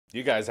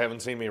You guys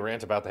haven't seen me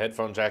rant about the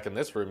headphone jack in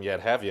this room yet,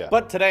 have you?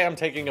 But today I'm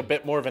taking a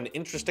bit more of an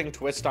interesting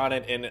twist on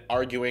it and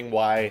arguing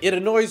why it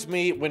annoys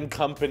me when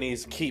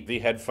companies keep the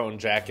headphone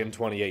jack in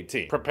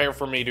 2018. Prepare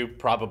for me to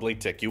probably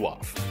tick you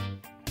off.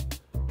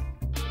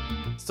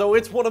 So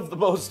it's one of the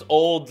most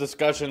old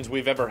discussions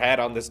we've ever had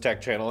on this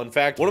tech channel. In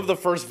fact, one of the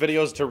first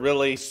videos to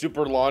really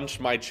super launch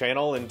my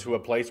channel into a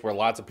place where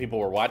lots of people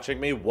were watching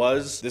me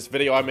was this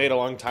video I made a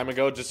long time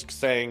ago just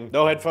saying,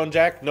 no headphone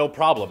jack, no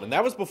problem. And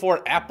that was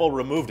before Apple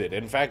removed it.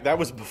 In fact, that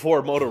was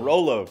before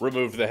Motorola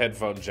removed the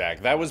headphone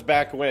jack. That was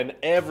back when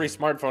every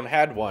smartphone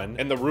had one,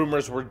 and the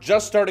rumors were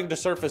just starting to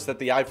surface that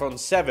the iPhone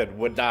 7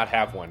 would not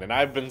have one. And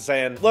I've been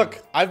saying,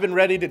 look, I've been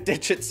ready to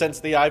ditch it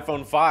since the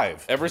iPhone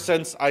 5. Ever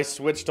since I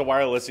switched to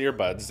wireless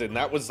earbuds, and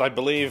that was, I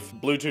believe,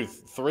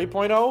 Bluetooth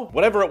 3.0?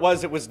 Whatever it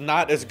was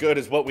not as good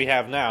as what we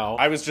have now.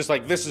 I was just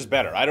like, this is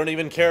better. I don't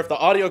even care if the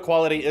audio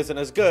quality isn't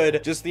as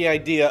good, just the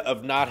idea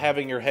of not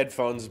having your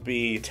headphones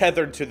be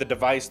tethered to the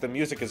device the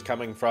music is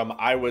coming from,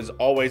 I was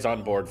always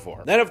on board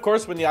for. Then, of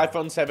course, when the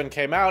iPhone 7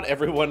 came out,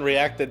 everyone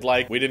reacted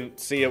like we didn't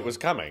see it was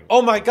coming.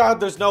 Oh my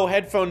god, there's no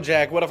headphone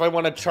jack. What if I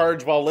want to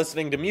charge while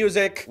listening to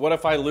music? What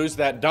if I lose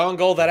that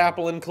dongle that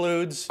Apple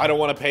includes? I don't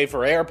want to pay for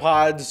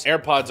AirPods.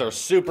 AirPods are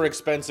super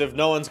expensive.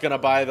 No one's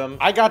gonna buy them.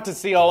 I got to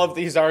see all of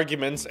these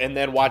arguments and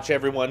then watch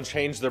everyone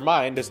change their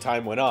mind as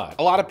time went on.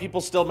 A lot of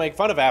people still make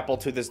fun of Apple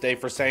to this day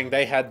for saying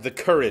they had the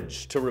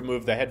courage to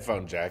remove the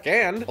headphone jack,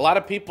 and a lot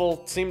of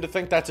people seem to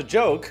think that's a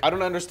joke. I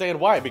don't understand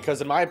why,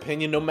 because in my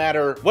opinion, no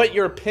matter what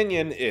your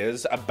opinion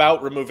is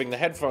about removing the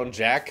headphone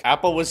jack,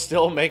 Apple was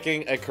still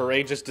making a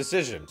courageous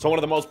decision. So one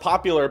of the most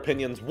popular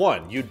opinions,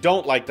 one, you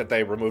don't like that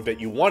they removed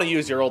it, you want to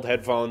use your old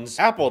headphones.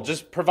 Apple,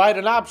 just provide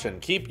an option.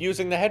 Keep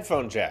using the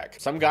headphone jack.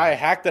 Some guy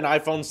hacked an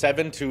iPhone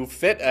 7 to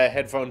fit a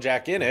headphone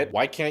jack in it.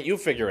 Why can't you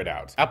figure it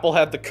out? Apple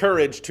had the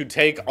courage to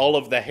take all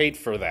of the hate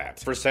for that,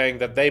 for saying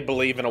that they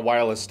believe in a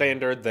wireless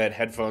standard, that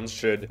headphones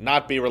should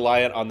not be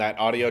reliant on that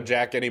audio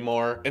jack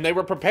anymore, and they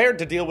were prepared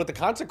to deal with the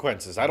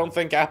consequences. I don't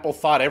think Apple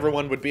thought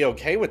everyone would be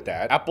okay with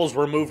that. Apple's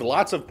removed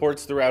lots of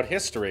ports throughout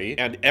history,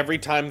 and every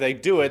time they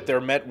do it,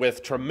 they're met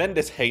with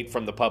tremendous hate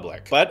from the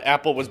public. But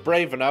Apple was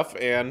brave enough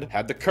and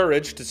had the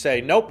courage to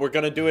say, nope, we're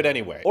gonna do it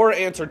anyway. Or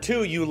answer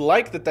two, you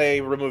like that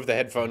they removed the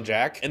headphone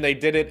jack, and they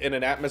did it in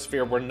an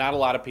atmosphere where not a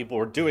lot of people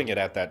were doing it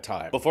at that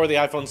time. Before the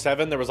iPhone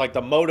 7, there was like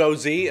the Moto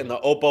Z and the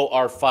Oppo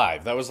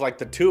R5. That was like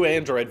the two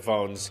Android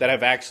phones that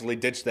have actually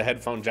ditched the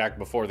headphone jack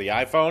before the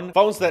iPhone.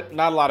 Phones that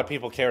not a lot of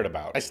people cared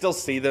about. I still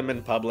see them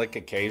in public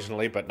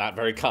occasionally, but not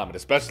very common,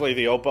 especially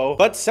the Oppo.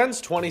 But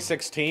since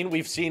 2016,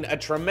 we've seen a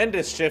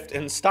tremendous shift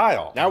in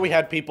style. Now we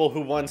had people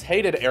who once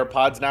hated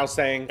AirPods now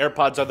saying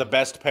AirPods are the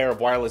best pair of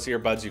wireless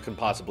earbuds you can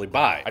possibly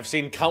buy. I've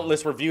seen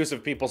countless reviews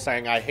of people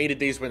saying I hated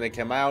these when they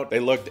came out. They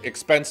looked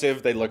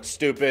expensive, they looked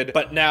stupid,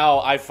 but now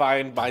I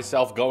find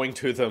myself going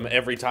to them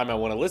every time I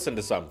want to listen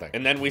to something.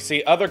 And then we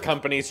see other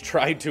companies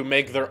try to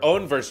make their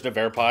own version of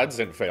AirPods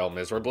and fail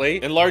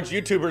miserably. And large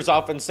YouTubers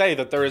often say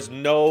that there is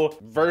no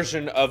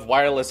version of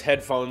wireless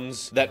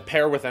headphones that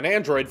pair with an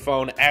Android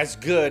phone as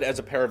good as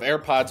a pair of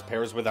AirPods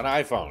pairs with an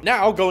iPhone.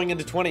 Now, going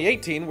into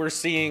 2018, we're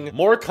seeing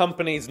more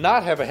companies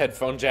not have a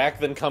headphone jack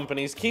than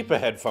companies keep a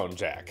headphone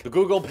jack. The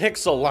Google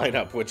Pixel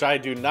lineup, which I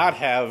do not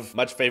have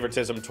much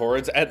favoritism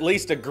towards, at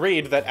least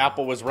agreed that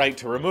Apple was right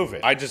to remove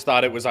it. I just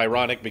thought it was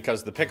ironic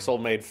because the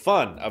Pixel made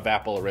fun of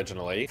Apple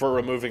originally for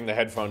removing the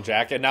headphone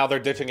jack, and now they're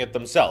ditching it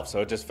themselves,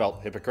 so it just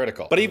felt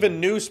hypocritical. But even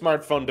new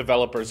smartphone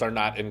developers are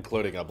not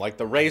including them, like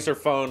the Razer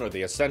phone or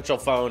the Essential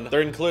phone.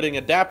 They're including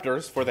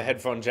adapters for the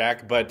headphone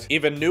jack, but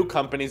even new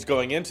companies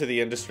going into the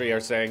industry are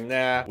saying,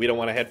 nah, we don't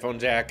want a headphone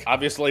jack.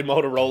 Obviously,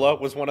 Motorola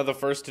was one of the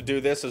first to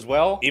do this as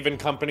well. Even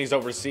companies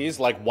overseas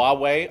like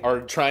Huawei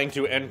are trying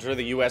to enter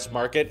the US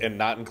market and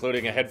not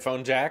including a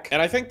headphone jack.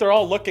 And I think they're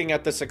all looking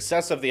at the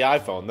success of the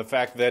iPhone, the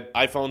fact that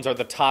iPhones are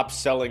the top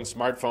selling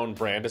smartphone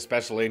brand,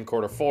 especially in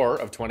Q4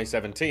 of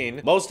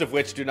 2017, most of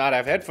which do not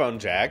have headphone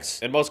jacks.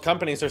 And most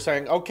companies are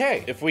saying,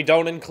 okay, if we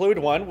don't include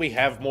one, we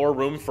have more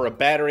room for a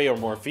battery or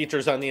more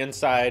features on the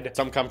inside.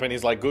 Some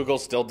companies like Google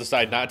still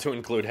decide not to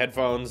include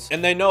headphones,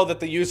 and they know that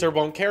the user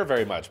won't care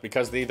very much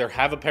because they either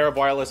have a pair of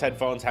wireless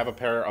headphones, have a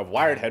pair of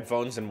wired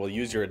headphones, and will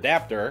use your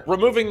adapter.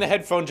 Removing the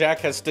headphone jack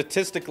has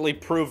statistically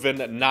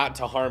proven not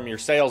to harm your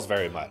sales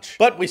very much.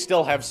 But we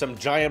still have some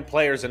giant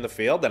players in the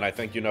field, and I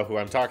think you know who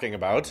I'm talking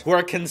about, who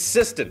are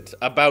consistent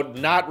about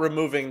not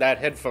removing that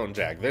headphone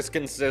jack. This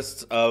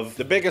consists of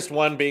the biggest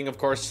one being, of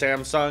course,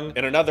 Samsung,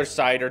 and another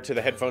sider to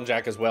the headphone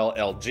jack as well,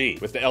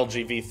 LG, with the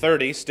LG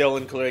V30 still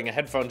including a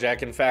headphone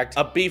jack, in fact,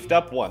 a beefed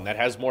up one that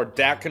has more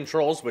DAC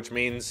controls, which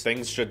means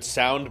things should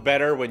sound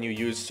better when you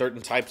use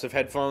certain types of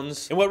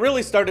headphones. And what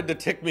really started to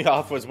tick me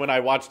off was when I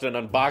watched an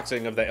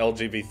unboxing of the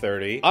LG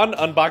V30 on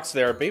Unbox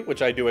Therapy,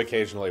 which I do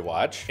occasionally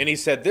watch, and he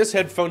said, this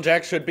headphone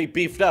jack should be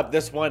beefed up.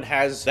 This one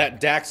has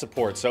that DAC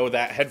support, so so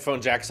that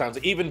headphone jack sounds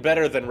even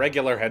better than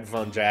regular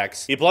headphone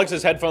jacks. He plugs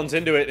his headphones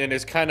into it and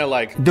is kind of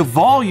like... The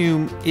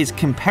volume is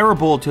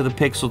comparable to the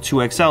Pixel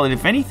 2 XL, and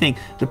if anything,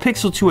 the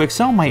Pixel 2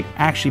 XL might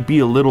actually be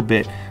a little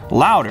bit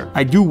louder.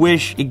 I do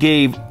wish it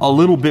gave a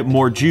little bit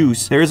more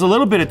juice. There is a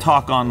little bit of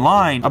talk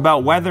online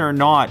about whether or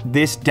not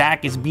this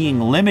DAC is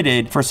being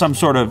limited for some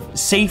sort of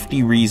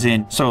safety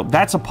reason, so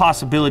that's a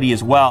possibility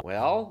as well.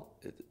 Well,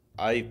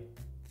 I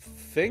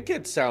think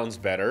it sounds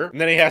better. And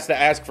then he has to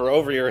ask for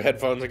over-ear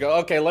headphones and go,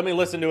 okay, let me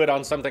listen to it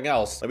on something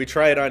else. Let me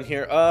try it on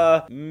here.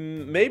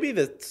 Maybe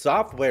the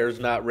software's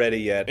not ready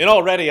yet. And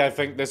already I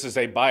think this is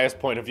a biased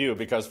point of view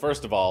because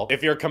first of all,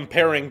 if you're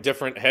comparing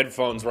different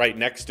headphones right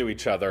next to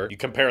each other, you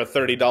compare a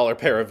 $30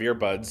 pair of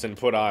earbuds and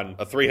put on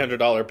a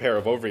 $300 pair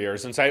of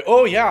over-ears and say,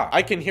 oh yeah,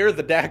 I can hear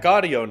the DAC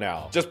audio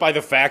now. Just by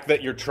the fact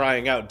that you're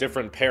trying out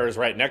different pairs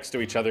right next to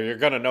each other, you're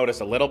gonna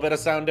notice a little bit of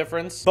sound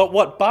difference. But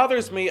what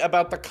bothers me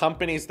about the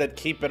companies that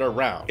keep it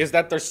around is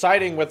that they're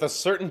siding with a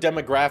certain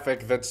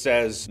demographic that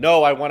says,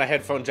 no, I want a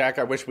headphone jack,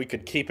 I wish we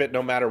could keep it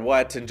no matter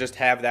what and just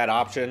have that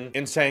option,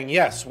 and saying,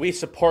 yes, we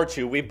support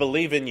you, we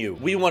believe in you,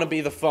 we want to be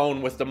the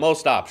phone with the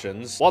most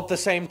options, while at the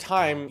same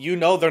time, you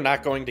know they're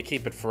not going to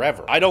keep it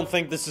forever. I don't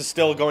think this is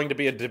still going to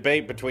be a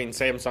debate between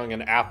Samsung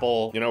and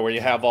Apple, you know, where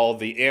you have all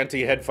the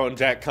anti-headphone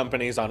jack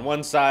companies on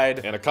one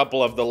side and a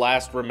couple of the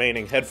last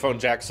remaining headphone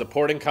jack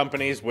supporting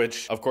companies,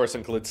 which of course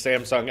includes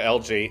Samsung,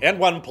 LG, and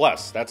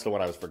OnePlus. That's the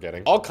one I was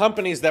forgetting. All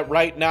companies that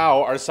right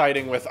now are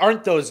siding with,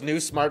 aren't those new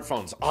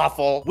smartphones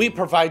awful? We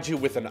provide you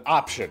with an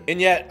option.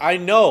 And yet, I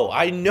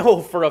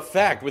know for a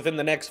fact within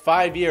the next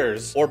 5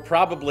 years, or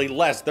probably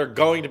less, they're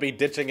going to be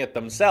ditching it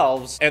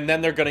themselves, and then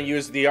they're going to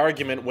use the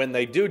argument when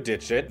they do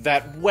ditch it,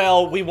 that,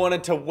 well, we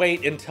wanted to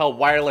wait until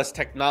wireless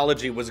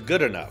technology was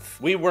good enough.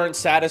 We weren't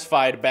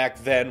satisfied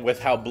back then with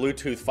how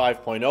Bluetooth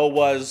 5.0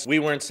 was. We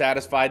weren't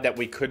satisfied that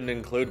we couldn't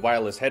include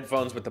wireless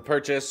headphones with the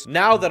purchase.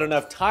 Now that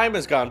enough time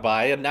has gone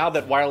by, and now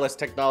that wireless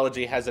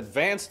technology has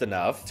advanced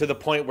enough to the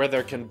point where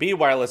there can be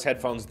wireless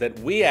headphones that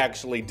we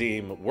actually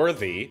deem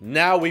worthy,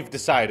 now we've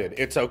decided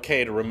it's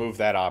okay to remove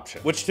that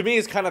option. Which to me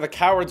is kind of the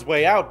coward's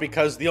way out,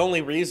 because the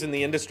only reason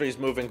the industry is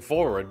moving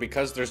forward,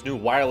 because there's new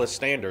wireless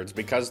standards,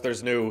 because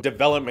there's new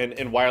development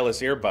in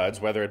wireless earbuds,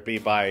 whether it be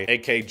by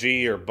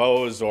AKG or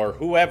Bose or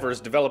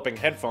whoever's developing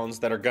headphones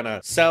that are gonna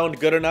sound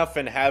good enough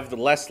and have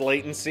less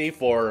latency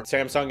for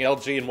Samsung,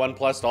 LG, and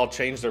OnePlus to all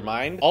change their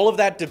mind. All of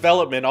that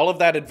development, all of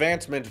that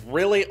advancement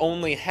really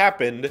only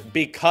happened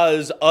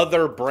because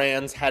other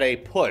brands had a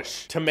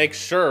push to make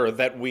sure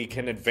that we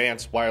can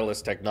advance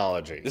wireless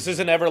technology. This is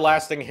an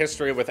everlasting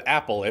history with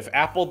Apple. If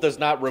Apple does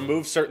not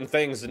remove certain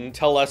things and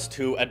tell us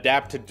to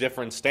adapt to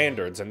different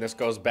standards, and this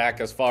goes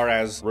back as far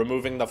as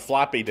removing the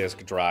floppy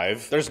disk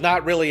drive, there's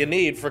not really a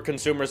need for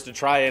consumers to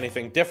try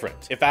anything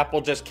different. If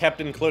Apple just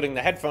kept including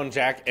the headphone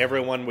jack,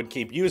 everyone would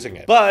keep using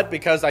it. But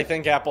because I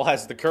think Apple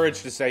has the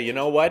courage to say, you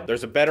know what,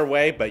 there's a better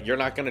way, but you're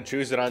not going to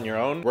choose it on your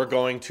own, we're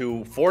going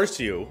to force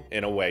you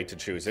in a way to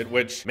choose it,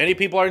 which many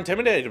people are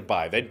intimidated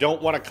by. They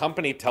don't want a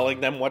company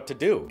telling them what to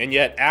do. And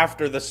yet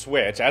after the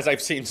switch, as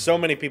I've seen so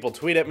many people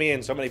tweet at me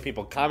and so many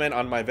people comment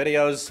on my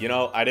videos, you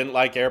know, I didn't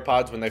like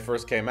AirPods when they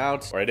first came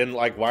out, or I didn't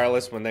like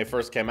wireless when they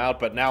first came out,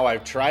 but now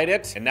I've tried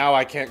it and now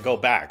I can't go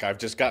back. I've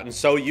just gotten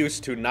so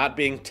used to not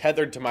being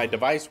tethered to my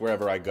device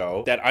wherever I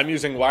go that I'm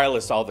using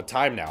wireless all the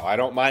time now. I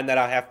don't mind that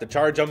I have to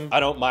charge them. I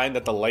don't mind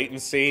that the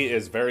latency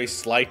is very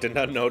slight and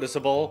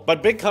unnoticeable.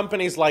 But big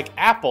companies like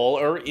Apple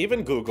or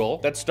even Google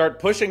that start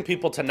pushing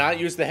people to not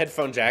use the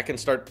headphone jack and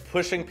start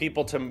pushing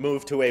people to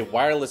move to a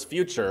wireless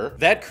future,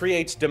 that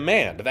creates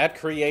demand. That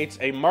creates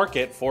a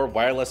market for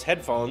wireless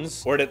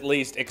headphones, or it at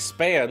least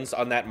expands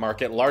on that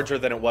market larger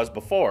than it was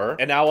before.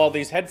 And now all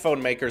these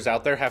headphone makers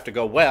out there have to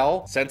go,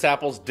 well, since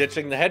Apple's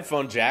ditching the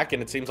headphone jack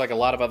and it seems like a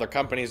lot of other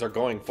companies are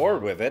going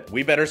forward with it,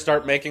 we better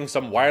start making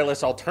some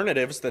wireless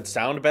alternatives that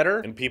sound better.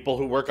 And people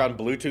who work on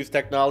Bluetooth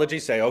technology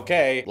say,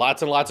 okay,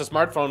 lots and lots of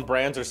smartphone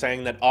brands are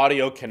saying that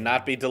audio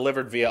cannot be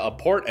delivered via a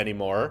port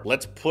anymore.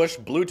 Let's push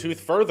Bluetooth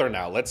further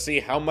now. Let's see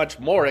how much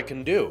more it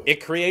can do.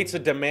 It creates a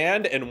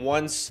demand, and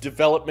once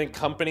development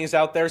companies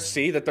out there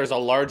see that there's a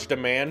large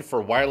demand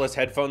for wireless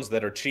headphones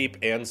that are cheap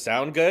and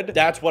sound good,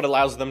 that's what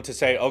allows them to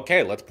say,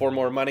 okay, let's pour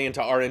more money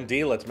into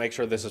R&D, let's make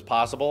sure this is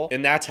possible.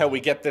 And that's how we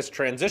get this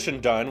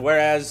transition done.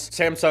 Whereas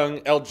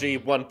Samsung,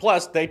 LG,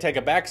 OnePlus, they take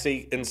a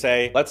backseat and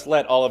say, let's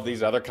let all of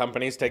these other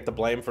companies take the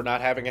blame for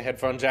not having a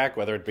headphone jack,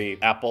 whether it be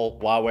Apple,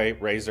 Huawei,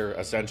 Razer,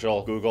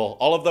 Essential, Google,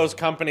 all of those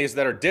companies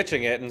that are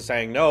ditching it and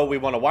saying, no, we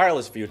want a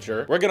wireless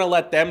future. We're gonna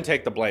let them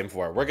take the blame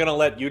for it. We're gonna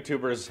let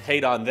YouTubers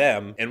hate on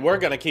them, and we're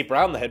gonna keep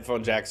around the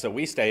headphone jack so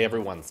we stay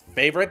everyone's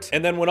favorite.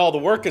 And then when all the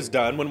work is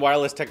done, when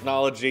wireless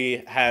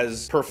technology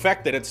has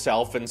perfected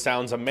itself and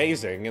sounds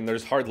amazing, and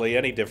there's hardly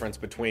any difference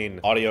between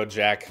audio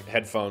jack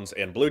headphones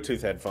and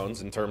Bluetooth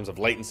headphones in terms of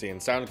latency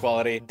and sound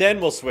quality, then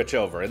we'll switch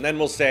over. And then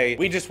we'll say,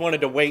 we just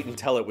wanted to wait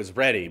until it was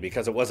ready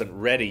because it wasn't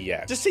ready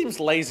yet. Just seems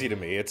lazy to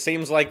me. It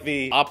seems like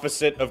the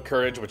opposite of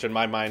courage, which in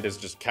my mind is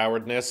just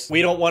cowardness.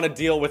 We don't want to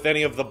deal with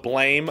any of the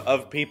blame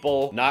of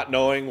people not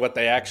knowing what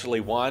they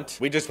actually want.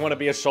 We just want to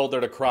be a shoulder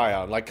to cry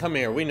on. Like, come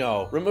here, we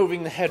know.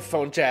 Removing the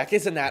headphone jack,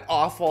 isn't that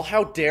awful?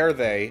 How dare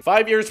they?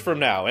 5 years from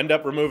now, end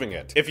up removing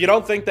it. If you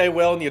don't think they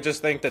will and you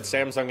just think that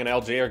Samsung and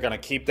LG are gonna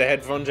keep the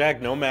headphone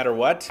jack no matter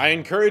what, I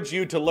encourage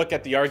you to look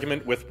at the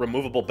argument with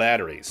removable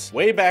batteries.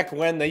 Way back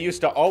when, they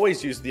used to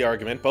always use the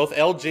argument, both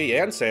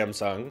LG and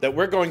Samsung, that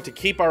we're going to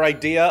keep our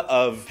idea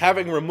of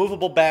having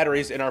removable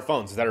batteries in our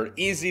phones that are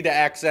easy to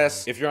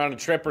access. If you're on a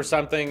trip or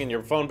something and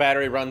your phone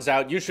battery runs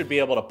out, you should be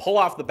able to pull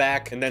off the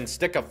back and then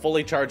stick a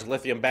fully charged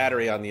lithium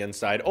battery on the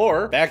inside.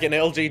 Or, back in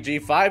LG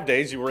G5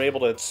 days, you were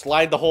able to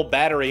slide the whole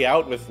battery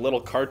out with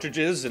little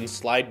cartridges and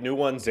slide new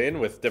ones in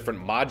with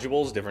different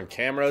modules, different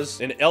cameras.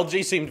 And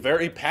LG seemed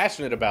very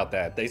passionate about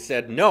that. They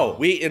said, no,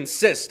 we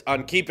insist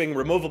on keeping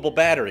removable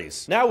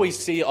batteries. Now we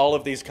see all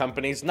of these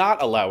companies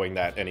not allowing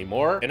that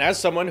anymore. And as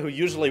someone who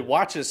usually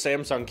watches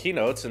Samsung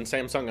keynotes and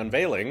Samsung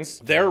unveilings,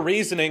 their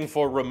reasoning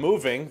for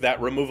removing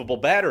that removable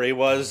battery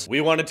was,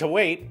 we wanted to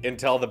wait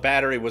until the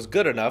battery was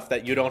good enough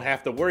that you don't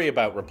have to worry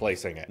about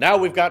replacing it. Now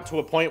we've got to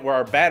a point where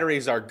our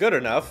batteries are good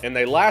enough and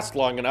they last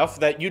long enough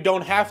that you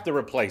don't have to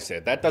replace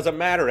it. That doesn't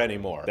matter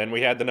anymore. Then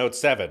we had the Note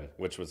 7,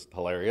 which was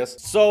hilarious.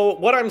 So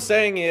what I'm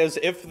saying is,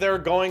 if they're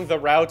going the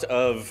route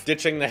of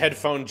ditching the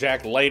headphone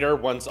jack later,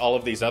 once all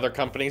of these other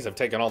companies have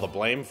taken all the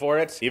blame for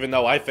it, even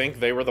though I think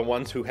they were the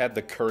ones who had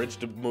the courage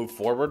to move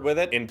forward with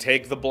it and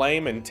take the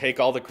blame and take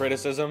all the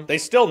criticism, they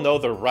still know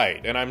they're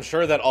right. And I'm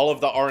sure that all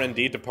of the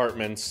R&D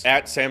departments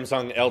at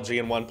Samsung, LG,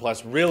 and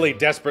OnePlus really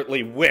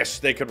desperately wish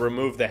they could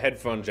remove the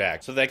headphone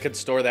jack so they could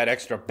store that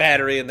extra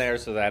battery in there,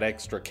 so that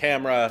extra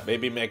camera,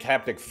 maybe make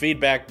haptic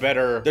feedback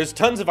better. There's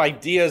tons of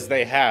ideas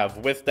they have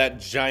with that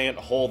giant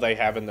hole they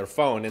have in their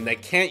phone, and they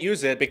can't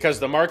use it because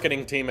the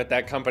marketing team at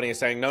that company is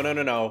saying, no, no,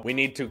 no, no, we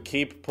need to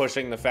keep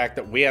pushing the fact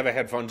that we have a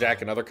headphone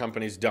jack and other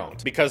companies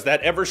don't. Because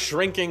that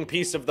ever-shrinking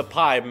piece of the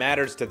pie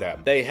matters to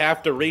them. They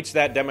have to reach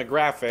that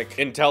demographic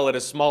until it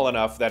is small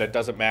enough that it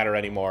doesn't matter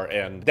anymore,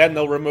 and then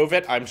they'll remove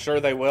it. I'm sure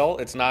they will.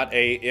 It's not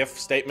a if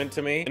statement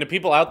to me. And the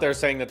people out there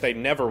saying that they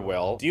never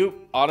will, do you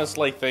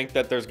honestly think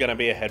that there's gonna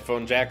be a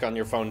headphone jack on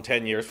your phone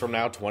 10 years from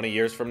now, 20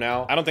 years from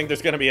now? I don't think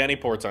there's gonna be any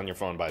ports on your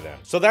phone by then.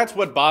 So that's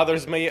what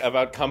bothers me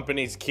about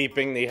companies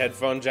keeping the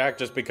headphone jack,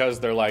 just because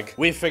they're like,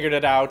 we figured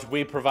it out,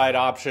 we provide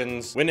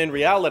options, when in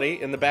reality,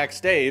 in the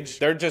backstage,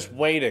 they're just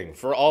waiting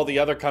for all the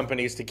other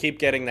companies to keep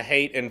getting the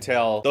hate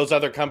until those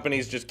other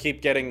companies just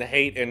keep getting the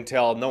hate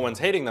until no one's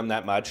hating them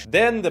that much.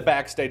 Then the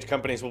backstage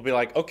companies will be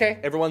like, okay,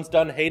 everyone's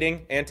done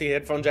hating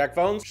anti-headphone jack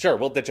phones? Sure,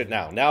 we'll ditch it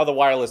now. Now the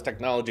wireless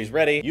technology's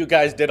ready. You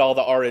guys did all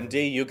the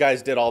R&D, you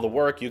guys did all the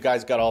work, you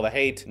guys got all the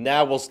hate.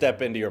 Now we'll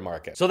step into your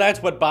market. So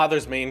that's what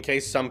bothers me, in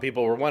case some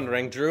people were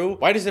wondering, Drew,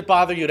 why does it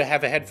bother you to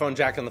have a headphone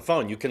jack on the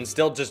phone? You can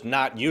still just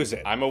not use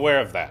it. I'm aware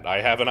of that.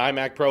 I have an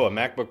iMac Pro, a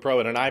MacBook Pro,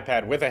 and an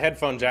iPad with a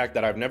headphone jack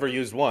that I've never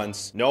used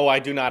once. No, I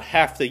do not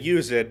have to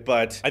use it,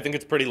 but I think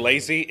it's pretty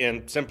lazy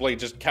and simply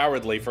just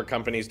cowardly for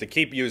companies to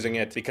keep using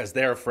it because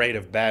they're afraid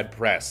of bad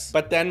press.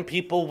 But then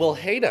people will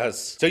hate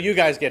us. So you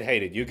guys get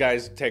hated. You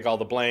guys take all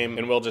the blame,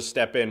 and we'll just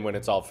step in when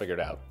it's all figured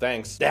out.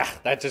 Thanks. Yeah,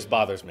 that just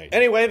bothers me.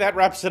 Anyway, that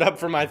wraps it up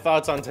for my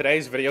thoughts on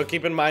today's video.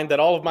 Keep in mind that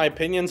all of my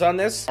opinions on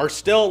this are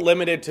still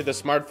limited to the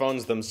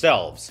smartphones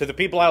themselves. To the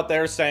people out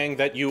there saying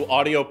that you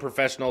audio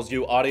professionals,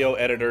 you audio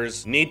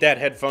editors need that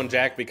headphone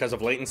jack because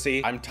of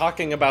latency, I'm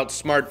talking about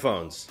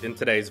smartphones in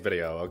today's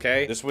video,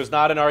 okay? This was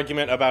not an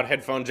argument about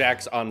headphone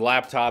jacks on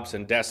laptops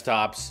and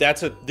desktops.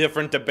 That's a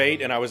different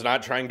debate, and I was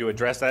not trying to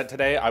address that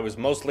today. I was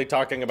mostly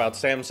talking about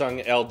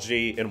Samsung,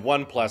 LG, and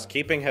OnePlus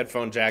keeping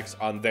headphone jacks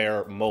on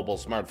their mobile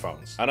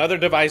smartphones. On other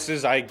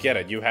devices, I get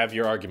it. You have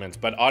your arguments,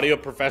 but audio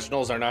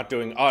professionals are not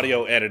doing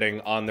audio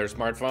editing on their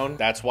smartphone.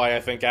 That's why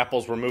I think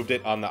Apple's removed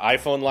it on the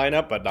iPhone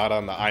lineup, but not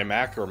on the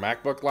iMac or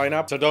MacBook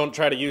lineup. So don't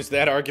try to use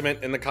that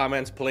argument in the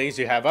comments, please.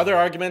 You have other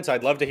arguments,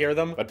 I'd love to hear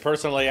them, but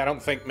personally, I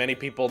don't think many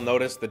people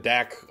notice the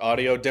DAC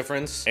audio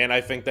difference, and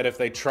I think that if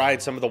they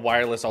tried some of the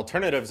wireless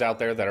alternatives out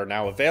there that are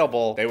now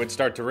available, they would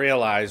start to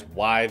realize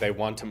why they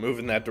want to move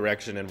in that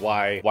direction and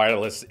why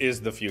wireless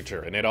is the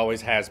future, and it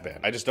always has been.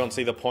 I just don't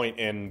see the point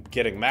in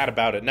getting mad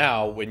about it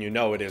now when you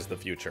know it is the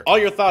future. All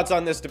your thoughts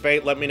on this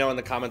debate, let me know in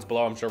the comments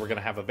below. I'm sure we're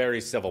gonna have a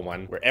very civil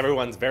one where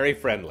everyone's very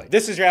friendly.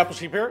 This is your Apple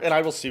Sheep here, and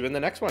I will see you in the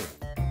next one.